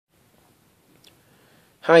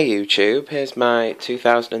Hi YouTube, here's my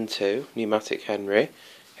 2002 Numatic Henry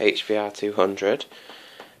HVR200.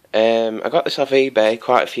 I got this off eBay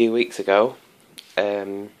quite a few weeks ago,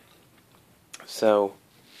 so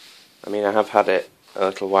I have had it a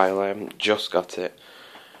little while. I haven't just got it,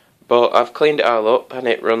 but I've cleaned it all up and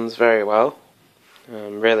it runs very well.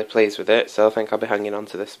 I'm really pleased with it, so I think I'll be hanging on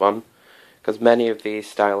to this one, because many of these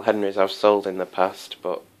style Henrys I've sold in the past.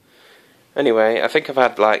 But anyway, I think I've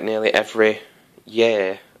had like nearly every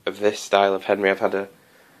year of this style of Henry. I've had a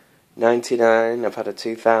 99, I've had a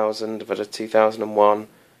 2000, I've had a 2001,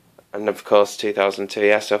 and of course 2002,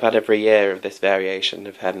 yeah, so I've had every year of this variation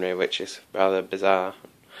of Henry, which is rather bizarre.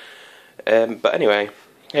 But anyway,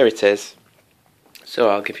 here it is. So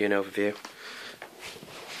I'll give you an overview.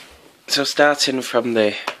 So starting from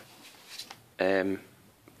the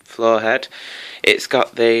floor head, it's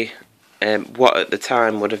got the what at the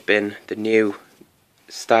time would have been the new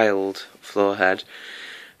styled floor head,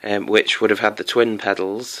 which would have had the twin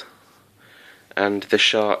pedals and the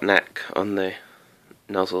short neck on the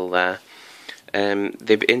nozzle there.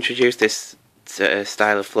 They've introduced this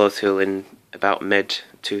style of floor tool in about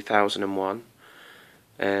mid-2001.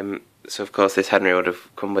 So of course this Henry would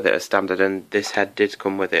have come with it as standard, and this head did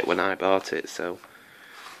come with it when I bought it, so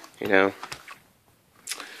you know.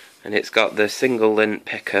 And it's got the single lint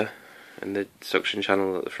picker and the suction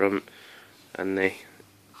channel at the front, and the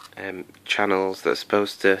channels that are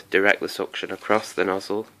supposed to direct the suction across the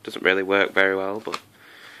nozzle. Doesn't really work very well, but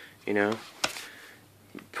you know.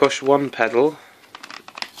 Push one pedal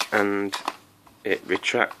and it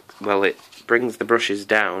it brings the brushes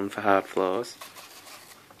down for hard floors.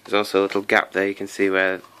 There's also a little gap there, you can see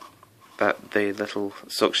where the little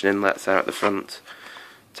suction inlets are at the front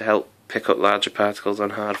to help pick up larger particles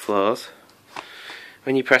on hard floors.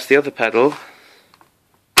 When you press the other pedal,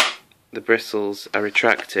 the bristles are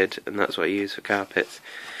retracted, and that's what you use for carpets.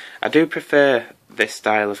 I do prefer this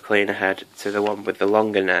style of cleaner head to the one with the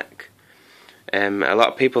longer neck. A lot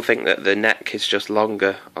of people think that the neck is just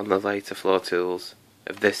longer on the later floor tools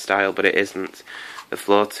of this style, but it isn't. The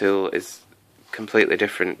floor tool is completely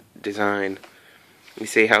different design. You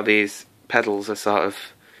see how these pedals are sort of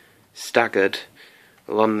staggered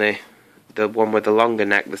along the one with the longer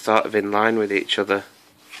neck. They're sort of in line with each other.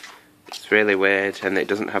 It's really weird, and it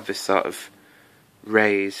doesn't have this sort of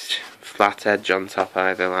raised flat edge on top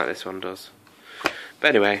either, like this one does. But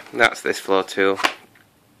anyway, that's this floor tool.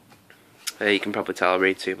 You can probably tell I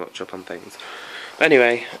read too much up on things. But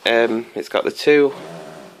anyway, it's got the two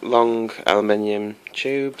long aluminium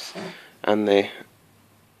tubes and the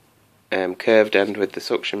curved end with the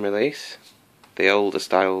suction release, the older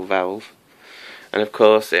style valve, and of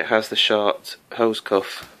course it has the short hose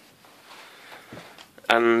cuff,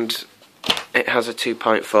 and it has a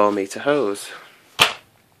 2.4 metre hose.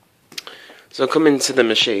 So coming to the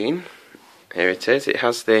machine, here it is. It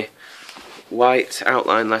has the white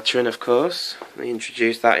outline lettering, of course. They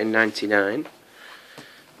introduced that in '99.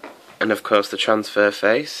 And of course the transfer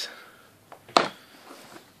face.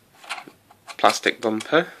 Plastic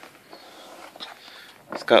bumper.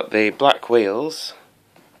 It's got the black wheels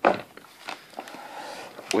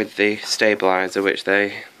with the stabiliser, which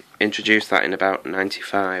they introduced that in about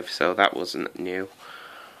 '95, so that wasn't new.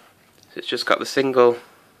 So it's just got the single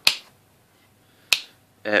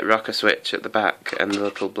rocker switch at the back and the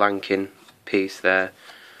little blanking piece there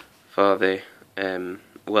for the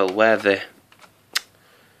where the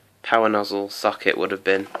power nozzle socket would have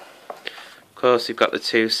been. Of course you've got the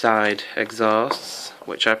two side exhausts,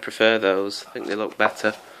 which I prefer those. I think they look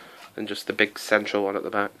better than just the big central one at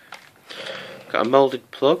the back. Got a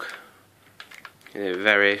moulded plug, a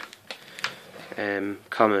very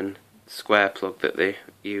common square plug that they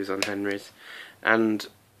use on Henrys, and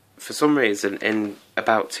for some reason in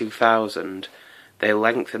about 2000 they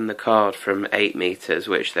lengthened the cord from 8 metres,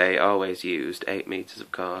 which they always used, 8 metres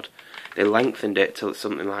of cord. They lengthened it to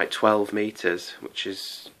something like 12 metres, which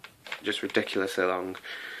is just ridiculously long.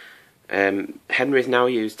 Henrys now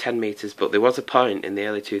use 10 metres, but there was a point in the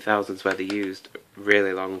early 2000s where they used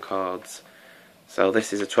really long cords. So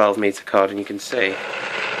this is a 12 metre cord, and you can see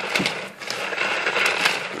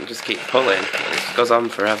you just keep pulling, it goes on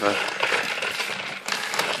forever.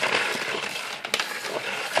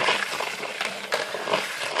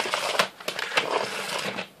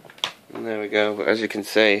 And there we go, but as you can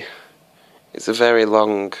see, it's a very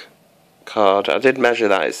long cord. I did measure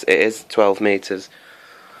that, it is 12 metres.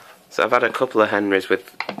 So I've had a couple of Henrys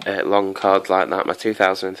with long cords like that. My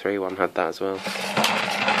 2003 one had that as well.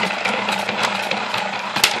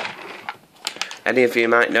 Any of you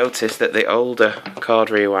might notice that the older cord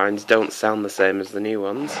rewinds don't sound the same as the new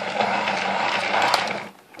ones.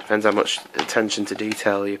 Depends how much attention to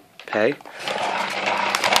detail you pay.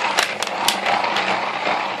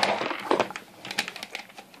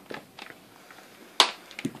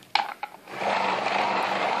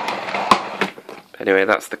 Anyway,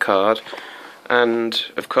 that's the card, and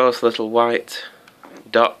of course a little white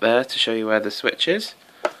dot there to show you where the switch is.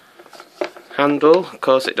 Handle, of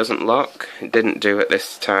course it doesn't lock, it didn't do at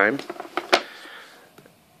this time.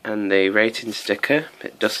 And the rating sticker, a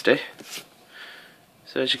bit dusty.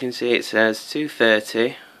 So as you can see, it says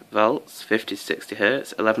 230 volts, 50 to 60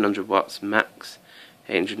 Hz, 1100 watts max,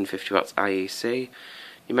 850 watts IEC.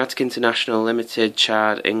 Numatic International Limited,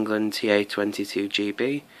 Chad, England,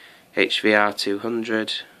 TA22GB,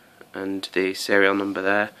 HVR200, and the serial number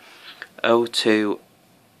there,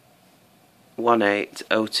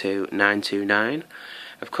 021802929.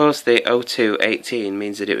 Of course, the 0218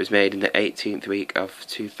 means that it was made in the 18th week of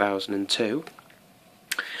 2002.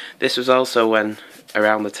 This was also when,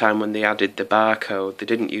 around the time when they added the barcode. They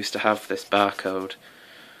didn't used to have this barcode.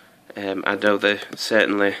 I know that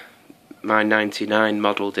certainly my 99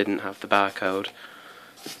 model didn't have the barcode.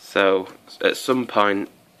 So at some point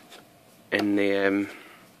in the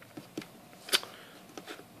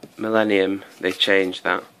millennium they changed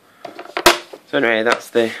that. So anyway,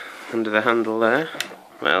 that's the under the handle there.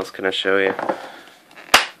 What else can I show you?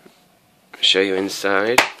 Show you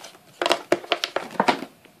inside.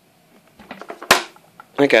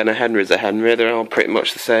 Again, a Henry's a Henry, they're all pretty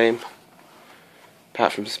much the same,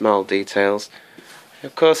 apart from small details.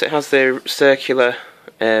 Of course, it has the circular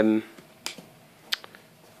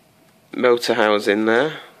motor housing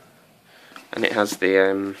there, and it has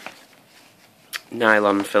the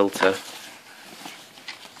nylon filter.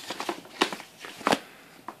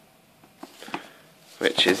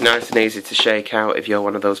 Which is nice and easy to shake out if you're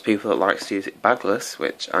one of those people that likes to use it bagless,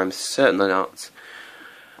 which I'm certainly not.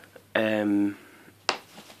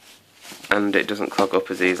 And it doesn't clog up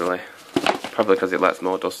as easily, probably because it lets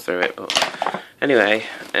more dust through it. But anyway,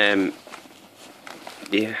 you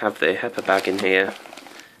have the HEPA bag in here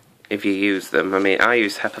if you use them. I mean, I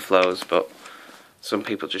use HEPA flows, but some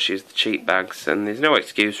people just use the cheap bags, and there's no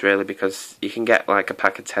excuse really, because you can get like a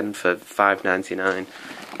pack of 10 for $5.99,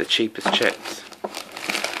 the cheapest chips.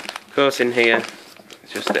 Of course, in here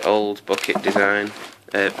it's just the old bucket design,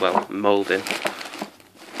 well, moulding.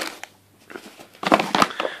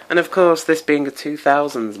 And of course, this being a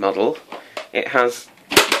 2000s model, it has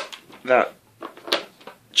that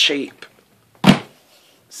cheap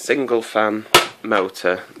single fan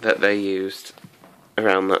motor that they used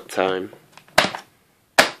around that time.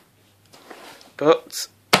 But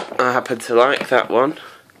I happen to like that one,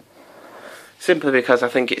 simply because I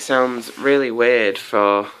think it sounds really weird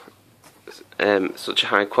for such a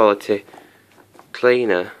high quality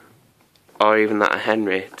cleaner, or even that a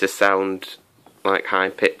Henry, to sound like high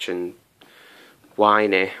pitch and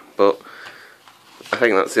whiny, but I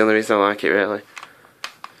think that's the only reason I like it really.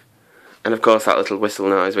 And of course that little whistle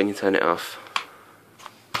noise when you turn it off.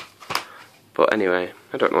 But anyway,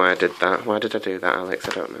 I don't know why I did that. Why did I do that, Alex?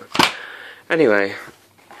 I don't know. Anyway,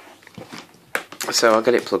 so I'll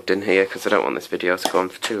get it plugged in here because I don't want this video to go on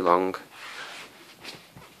for too long.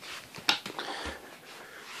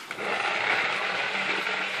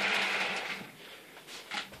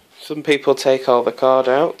 Some people take all the cord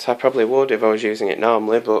out. I probably would if I was using it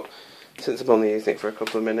normally, but since I'm only using it for a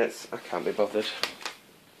couple of minutes, I can't be bothered.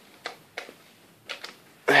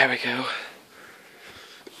 There we go.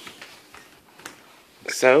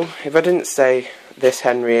 So, if I didn't say this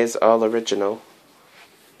Henry is all original,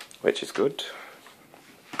 which is good.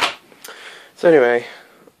 So anyway,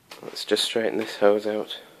 let's just straighten this hose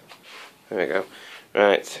out. There we go.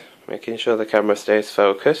 Right, making sure the camera stays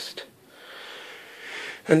focused.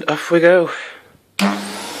 And off we go.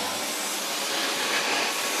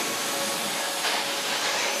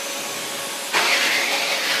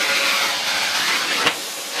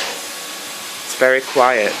 It's very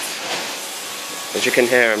quiet. As you can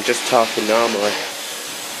hear, I'm just talking normally.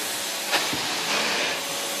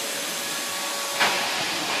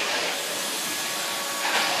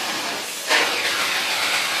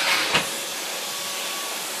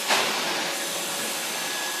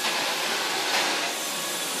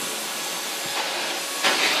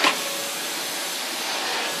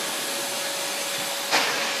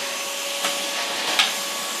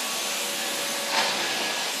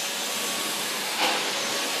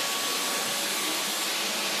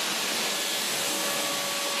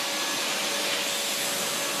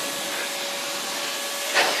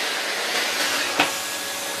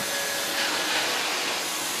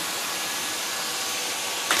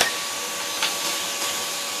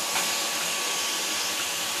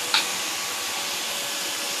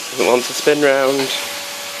 Doesn't want to spin round.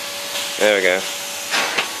 There we go.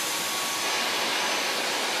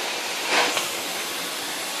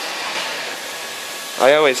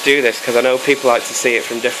 I always do this because I know people like to see it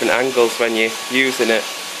from different angles when you're using it.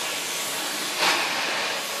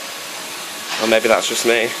 Or maybe that's just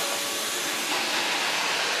me.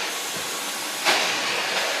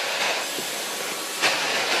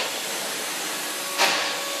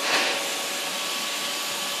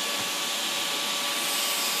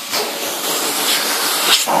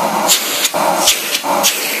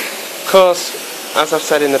 Of course, as I've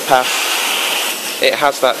said in the past, it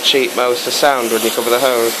has that cheap motor sound when you cover the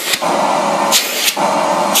hose.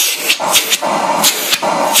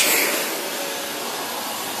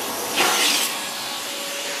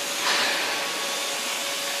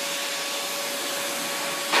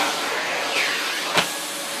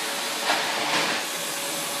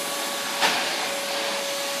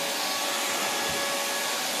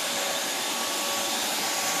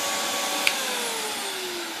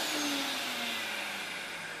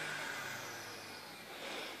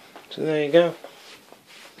 So there you go.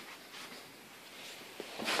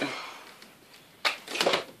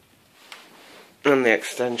 And the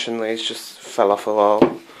extension leads just fell off the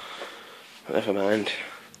wall. Never mind.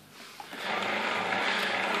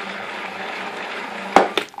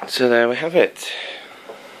 So there we have it.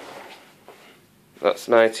 That's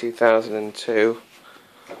my 2002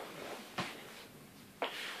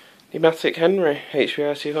 Numatic Henry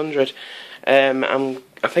HVR200.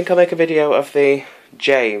 I think I'll make a video of the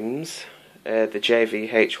James, the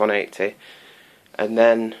JVH180, and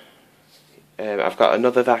then I've got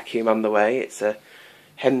another vacuum on the way. It's a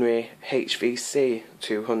Henry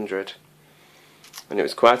HVC200, and it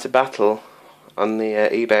was quite a battle on the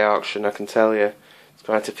eBay auction, I can tell you. There's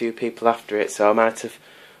quite a few people after it, so I might have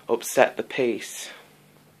upset the piece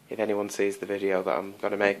if anyone sees the video that I'm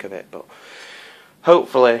going to make of it, but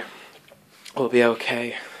hopefully we'll be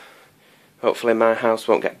okay. Hopefully my house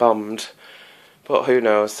won't get bombed, but who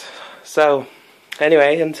knows. So,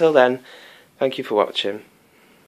 anyway, until then, thank you for watching.